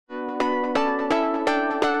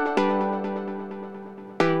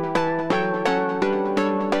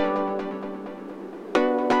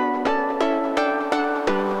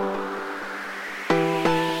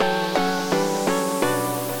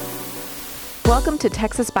Welcome to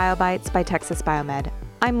Texas BioBites by Texas Biomed.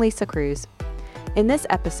 I'm Lisa Cruz. In this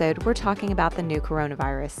episode, we're talking about the new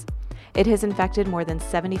coronavirus. It has infected more than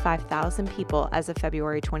 75,000 people as of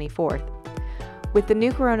February 24th. With the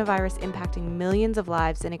new coronavirus impacting millions of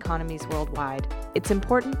lives and economies worldwide, it's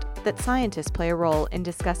important that scientists play a role in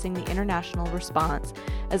discussing the international response,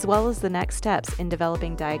 as well as the next steps in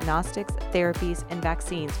developing diagnostics, therapies, and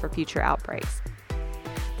vaccines for future outbreaks.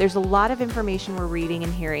 There's a lot of information we're reading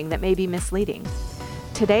and hearing that may be misleading.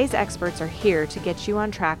 Today's experts are here to get you on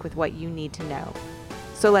track with what you need to know.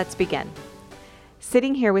 So let's begin.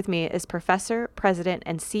 Sitting here with me is Professor, President,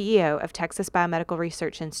 and CEO of Texas Biomedical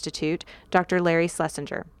Research Institute, Dr. Larry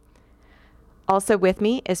Schlesinger. Also with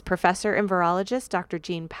me is Professor and Virologist Dr.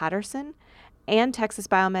 Gene Patterson and Texas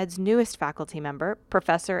Biomed's newest faculty member,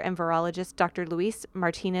 Professor and Virologist Dr. Luis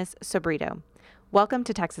Martinez Sobrito. Welcome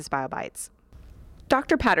to Texas BioBites.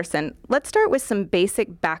 Dr. Patterson, let's start with some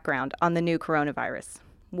basic background on the new coronavirus.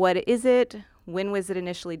 What is it? When was it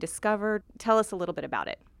initially discovered? Tell us a little bit about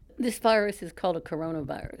it. This virus is called a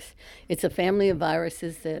coronavirus. It's a family of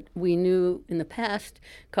viruses that we knew in the past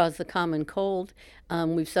caused the common cold.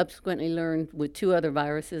 We've subsequently learned with two other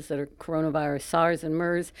viruses that are coronavirus, SARS and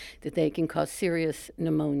MERS, that they can cause serious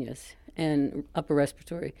pneumonias and upper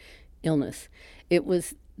respiratory illness. It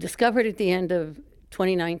was discovered at the end of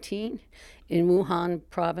 2019 in Wuhan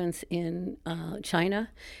province in China.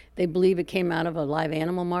 They believe it came out of a live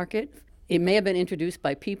animal market. It may have been introduced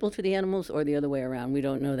by people to the animals or the other way around. We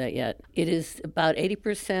don't know that yet. It is about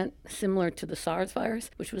 80% similar to the SARS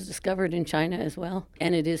virus, which was discovered in China as well,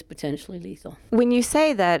 and it is potentially lethal. When you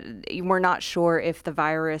say that we're not sure if the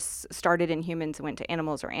virus started in humans and went to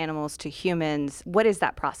animals or animals to humans, what is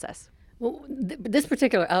that process? Well, this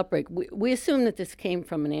particular outbreak, we assume that this came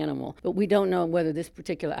from an animal, but we don't know whether this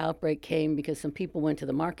particular outbreak came because some people went to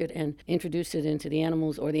the market and introduced it into the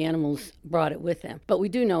animals or the animals brought it with them. But we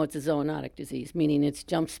do know it's a zoonotic disease, meaning it's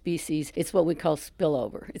jumped species. It's what we call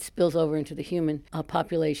spillover. It spills over into the human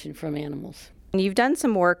population from animals. You've done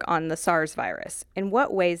some work on the SARS virus. In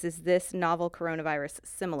what ways is this novel coronavirus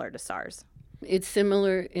similar to SARS? It's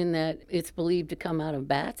similar in that it's believed to come out of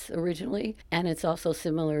bats originally, and it's also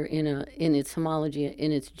similar in its homology,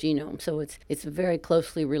 in its genome. So it's very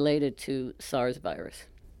closely related to SARS virus.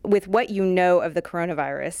 With what you know of the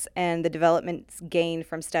coronavirus and the developments gained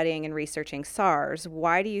from studying and researching SARS,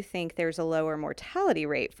 why do you think there's a lower mortality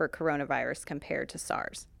rate for coronavirus compared to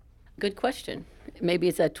SARS? Good question. Maybe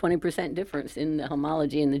it's that 20% difference in the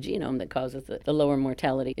homology in the genome that causes the lower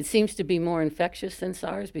mortality. It seems to be more infectious than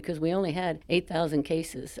SARS because we only had 8,000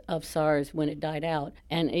 cases of SARS when it died out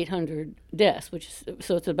and 800 deaths,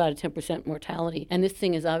 so it's about a 10% mortality. And this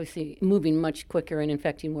thing is obviously moving much quicker and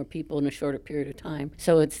infecting more people in a shorter period of time.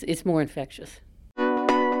 So it's more infectious.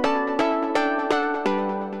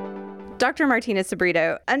 Dr. Martinez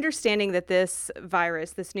Sobrito, understanding that this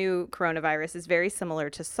virus, this new coronavirus, is very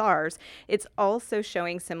similar to SARS, it's also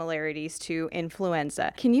showing similarities to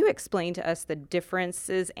influenza. Can you explain to us the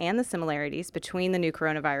differences and the similarities between the new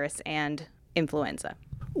coronavirus and influenza?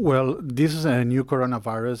 Well, this is a new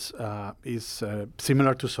coronavirus. Is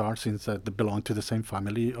similar to SARS since they belong to the same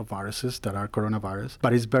family of viruses that are coronavirus,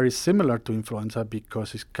 but it's very similar to influenza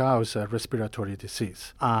because it causes a respiratory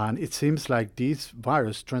disease. And it seems like this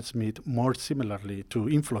virus transmits more similarly to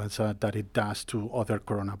influenza than it does to other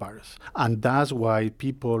coronavirus. And that's why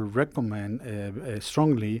people recommend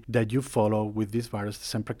strongly that you follow with this virus the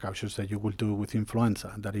same precautions that you will do with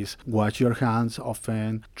influenza. That is, wash your hands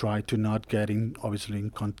often, try to not get in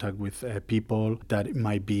contact with people that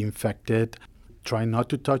might be infected. Try not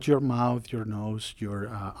to touch your mouth, your nose,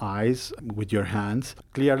 your eyes with your hands.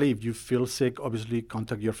 Clearly, if you feel sick, obviously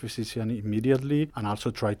contact your physician immediately, and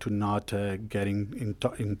also try to not get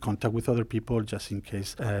in contact with other people just in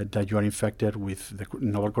case that you are infected with the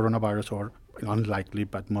novel coronavirus or unlikely,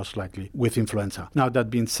 but most likely with influenza. Now,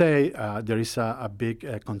 that being said, there is a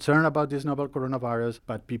big concern about this novel coronavirus,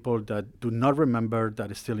 but people that do not remember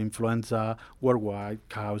that still influenza worldwide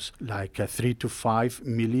cause like 3 to 5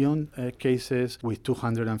 million cases with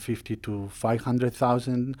 250 to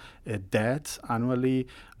 500,000 deaths annually,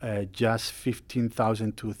 just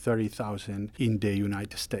 15,000 to 30,000 in the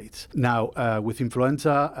United States. Now, with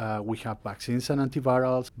influenza, we have vaccines and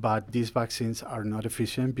antivirals, but these vaccines are not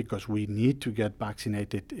efficient because we need to get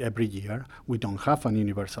vaccinated every year. We don't have an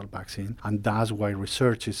universal vaccine, and that's why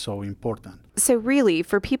research is so important. So really,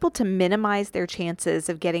 for people to minimize their chances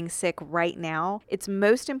of getting sick right now, it's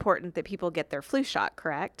most important that people get their flu shot,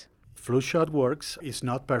 correct? Flu shot works. It's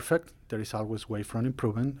not perfect. There is always way for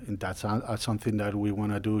improvement, and that's something that we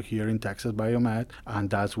want to do here in Texas Biomed, and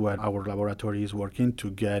that's where our laboratory is working to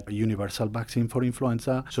get a universal vaccine for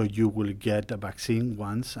influenza, so you will get a vaccine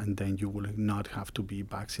once, and then you will not have to be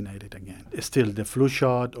vaccinated again. Still, the flu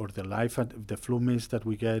shot or the flu mist that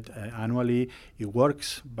we get annually, it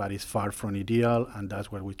works, but it's far from ideal, and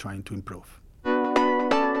that's where we're trying to improve.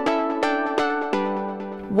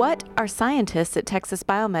 What are scientists at Texas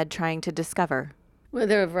Biomed trying to discover? Well,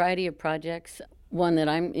 there are a variety of projects. One that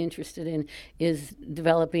I'm interested in is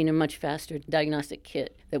developing a much faster diagnostic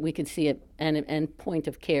kit that we can see at an point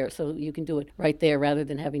of care, so you can do it right there rather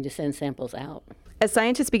than having to send samples out. As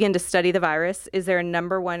scientists begin to study the virus, is there a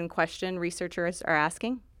number one question researchers are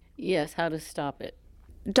asking? Yes, how to stop it.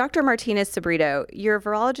 Dr. Martinez Sabrito, you're a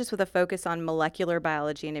virologist with a focus on molecular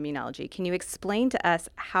biology and immunology. Can you explain to us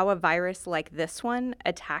how a virus like this one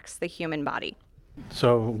attacks the human body?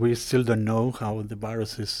 So we still don't know how the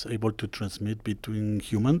virus is able to transmit between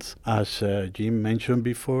humans. As Jim mentioned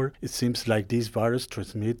before, it seems like this virus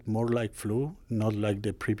transmits more like flu, not like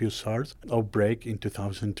the previous SARS outbreak in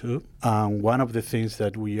 2002. One of the things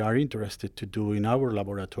that we are interested to do in our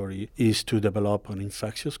laboratory is to develop an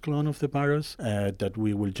infectious clone of the virus that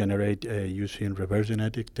we will generate using reverse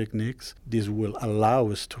genetic techniques. This will allow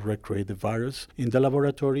us to recreate the virus in the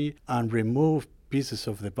laboratory and remove pieces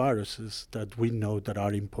of the viruses that we know that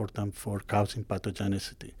are important for causing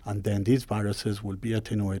pathogenicity. And then these viruses will be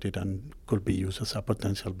attenuated and could be used as a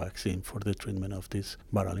potential vaccine for the treatment of these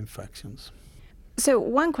viral infections. So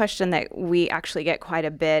one question that we actually get quite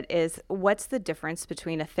a bit is, what's the difference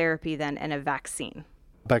between a therapy then and a vaccine?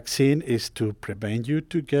 Vaccine is to prevent you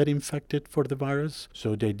to get infected for the virus.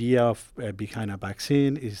 So the idea of behind a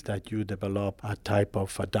vaccine is that you develop a type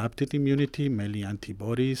of adaptive immunity, mainly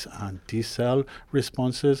antibodies and T-cell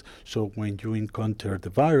responses. So when you encounter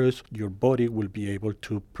the virus, your body will be able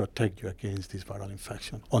to protect you against this viral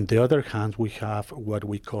infection. On the other hand, we have what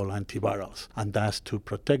we call antivirals, and that's to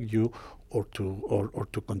protect you or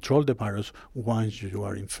to control the virus once you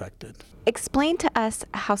are infected. Explain to us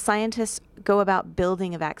how scientists go about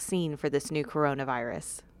building a vaccine for this new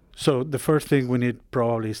coronavirus. So the first thing we need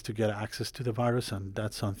probably is to get access to the virus, and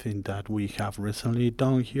that's something that we have recently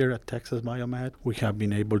done here at Texas Biomed. We have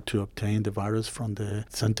been able to obtain the virus from the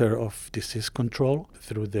Center of Disease Control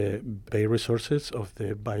through the Bay resources of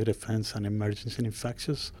the Biodefense and Emergency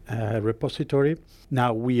Infectious repository.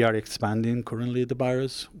 Now we are expanding currently the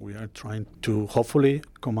virus. We are trying to hopefully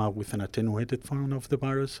come up with an attenuated form of the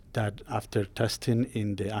virus that, after testing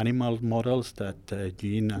in the animal models that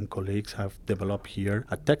Jean and colleagues have developed here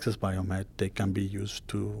at Texas Biomed, they can be used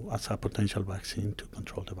as a potential vaccine to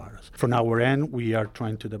control the virus. From our end, we are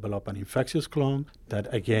trying to develop an infectious clone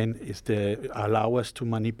that, again, allow us to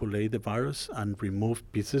manipulate the virus and remove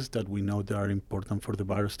pieces that we know that are important for the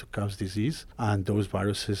virus to cause disease. And those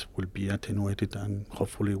viruses will be attenuated, and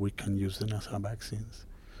hopefully we can use them as our vaccines.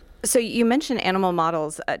 So you mentioned animal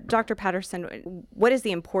models. Dr. Patterson, what is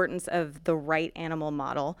the importance of the right animal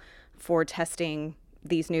model for testing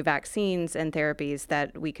these new vaccines and therapies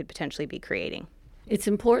that we could potentially be creating? It's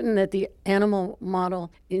important that the animal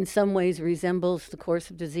model in some ways resembles the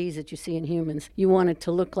course of disease that you see in humans. You want it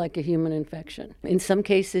to look like a human infection. In some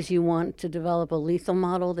cases, you want to develop a lethal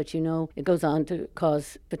model that you know it goes on to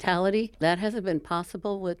cause fatality. That hasn't been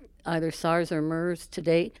possible with either SARS or MERS to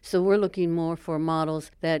date. So we're looking more for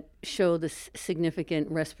models that show the significant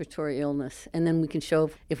respiratory illness. And then we can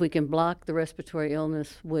show if we can block the respiratory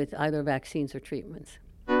illness with either vaccines or treatments.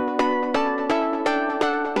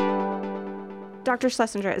 Dr.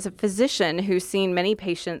 Schlesinger, as a physician who's seen many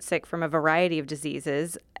patients sick from a variety of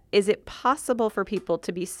diseases, is it possible for people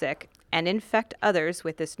to be sick and infect others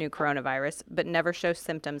with this new coronavirus but never show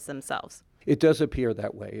symptoms themselves? It does appear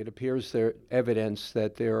that way. It appears there evidence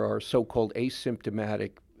that there are so-called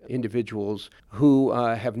asymptomatic individuals who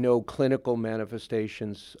have no clinical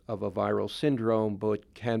manifestations of a viral syndrome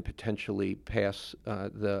but can potentially pass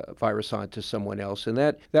the virus on to someone else. And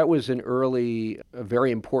that was a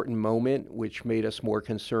very important moment, which made us more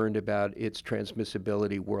concerned about its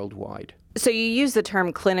transmissibility worldwide. So you use the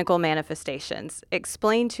term clinical manifestations.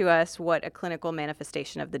 Explain to us what a clinical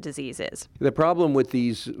manifestation of the disease is. The problem with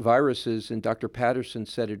these viruses, and Dr. Patterson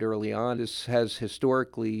said it early on, this has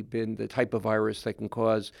historically been the type of virus that can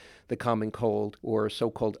cause the common cold or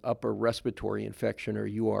so-called upper respiratory infection, or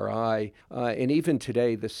URI. And even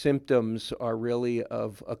today, the symptoms are really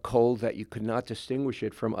of a cold that you could not distinguish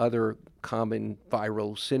it from other common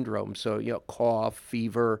viral syndromes. So, cough,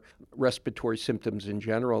 fever, respiratory symptoms in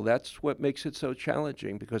general. That's what makes it so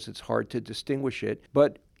challenging, because it's hard to distinguish it.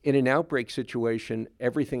 But In an outbreak situation,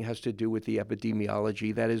 everything has to do with the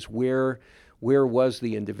epidemiology. That is, where was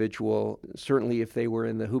the individual? Certainly if they were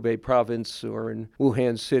in the Hubei province or in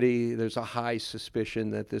Wuhan City, there's a high suspicion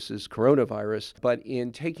that this is coronavirus. But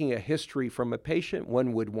in taking a history from a patient,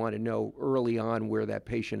 one would want to know early on where that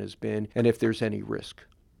patient has been and if there's any risk.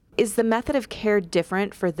 Is the method of care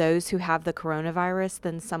different for those who have the coronavirus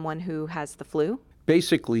than someone who has the flu?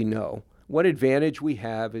 Basically, no. One advantage we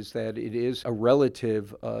have is that it is a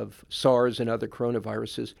relative of SARS and other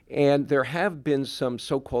coronaviruses, and there have been some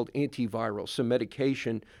so-called antivirals, some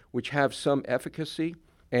medication which have some efficacy.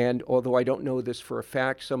 And although I don't know this for a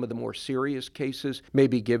fact, some of the more serious cases may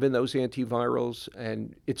be given those antivirals,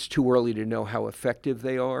 and it's too early to know how effective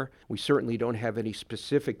they are. We certainly don't have any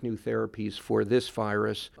specific new therapies for this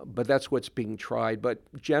virus, but that's what's being tried. But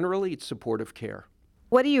generally, it's supportive care.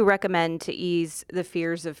 What do you recommend to ease the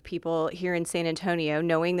fears of people here in San Antonio,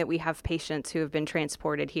 knowing that we have patients who have been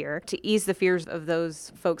transported here, to ease the fears of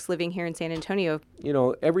those folks living here in San Antonio? You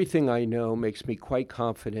know, everything I know makes me quite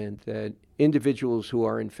confident that individuals who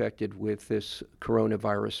are infected with this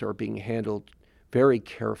coronavirus are being handled very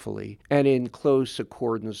carefully and in close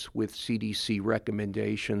accordance with CDC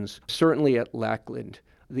recommendations. Certainly at Lackland,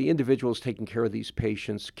 the individuals taking care of these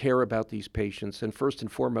patients care about these patients. And first and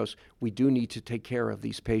foremost, we do need to take care of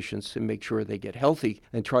these patients and make sure they get healthy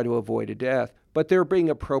and try to avoid a death. But they're being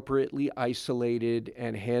appropriately isolated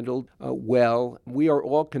and handled well. We are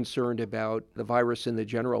all concerned about the virus in the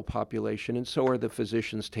general population, and so are the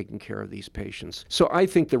physicians taking care of these patients. So I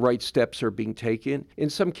think the right steps are being taken. In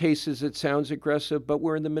some cases, it sounds aggressive, but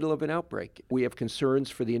we're in the middle of an outbreak. We have concerns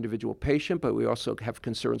for the individual patient, but we also have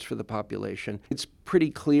concerns for the population. It's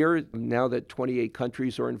pretty clear now that 28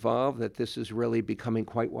 countries are involved that this is really becoming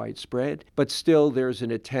quite widespread. But still, there's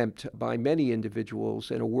an attempt by many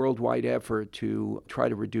individuals and a worldwide effort to try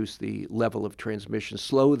to reduce the level of transmission,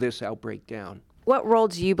 slow this outbreak down. What role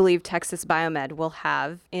do you believe Texas Biomed will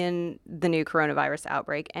have in the new coronavirus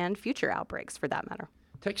outbreak and future outbreaks for that matter?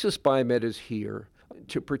 Texas Biomed is here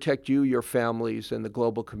to protect you, your families, and the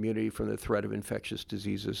global community from the threat of infectious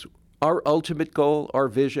diseases. Our ultimate goal, our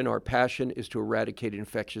vision, our passion is to eradicate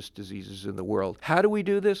infectious diseases in the world. How do we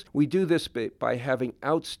do this? We do this by having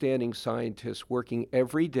outstanding scientists working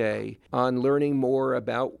every day on learning more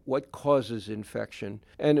about what causes infection.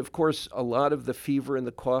 And of course, a lot of the fever and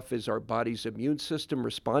the cough is our body's immune system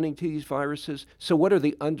responding to these viruses. So what are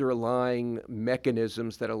the underlying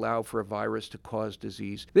mechanisms that allow for a virus to cause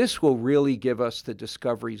disease? This will really give us the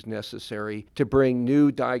discoveries necessary to bring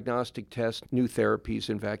new diagnostic tests, new therapies,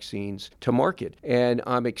 and vaccines to market. And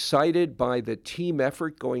I'm excited by the team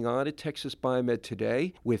effort going on at Texas Biomed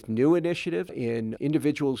today with new initiative in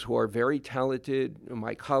individuals who are very talented,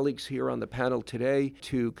 my colleagues here on the panel today,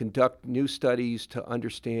 to conduct new studies to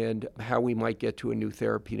understand how we might get to a new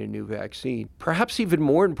therapy and a new vaccine. Perhaps even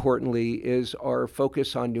more importantly is our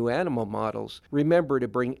focus on new animal models. Remember, to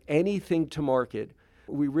bring anything to market,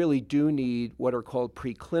 we really do need what are called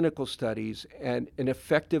preclinical studies, and an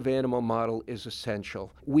effective animal model is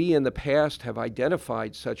essential. We in the past have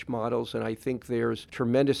identified such models, and I think there's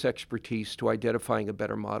tremendous expertise to identifying a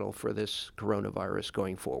better model for this coronavirus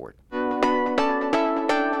going forward.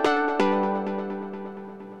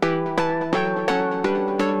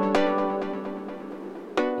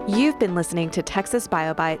 You've been listening to Texas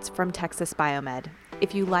BioBites from Texas Biomed.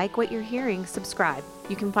 If you like what you're hearing, subscribe.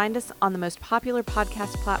 You can find us on the most popular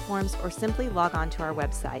podcast platforms or simply log on to our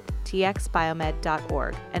website,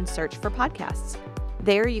 txbiomed.org, and search for podcasts.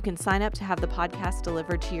 There, you can sign up to have the podcast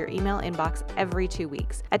delivered to your email inbox every 2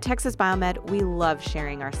 weeks. At Texas Biomed, we love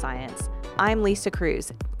sharing our science. I'm Lisa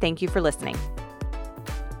Cruz. Thank you for listening.